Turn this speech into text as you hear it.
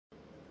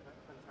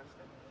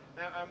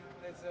Now,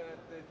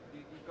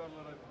 you've got a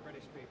lot of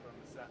British people on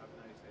the set, I've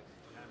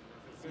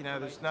noticed.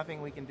 There's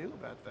nothing we can do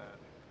about that.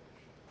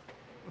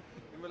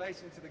 In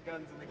relation to the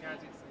guns and the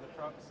gadgets and the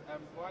props,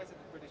 why is it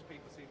that British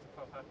people seem to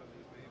pop up in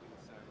these movies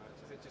so much?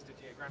 Is it just a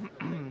geographical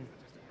thing? Is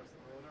it just across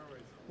the border? Or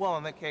is Well,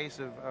 in the case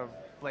of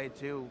Blade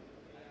 2,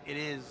 it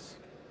is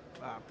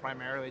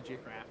primarily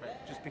geographic,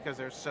 just because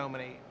there's so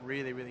many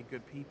really, really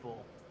good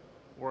people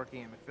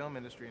working in the film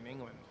industry in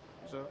England.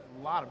 There's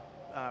a lot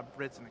of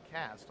Brits in the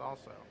cast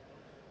also.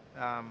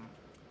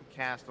 We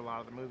cast a lot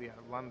of the movie out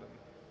of London.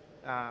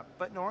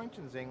 But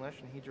Norrington's English,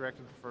 and he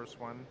directed the first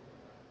one.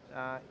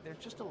 There's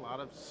just a lot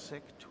of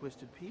sick,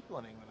 twisted people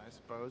in England, I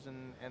suppose,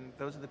 and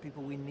those are the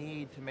people we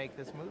need to make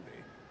this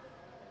movie.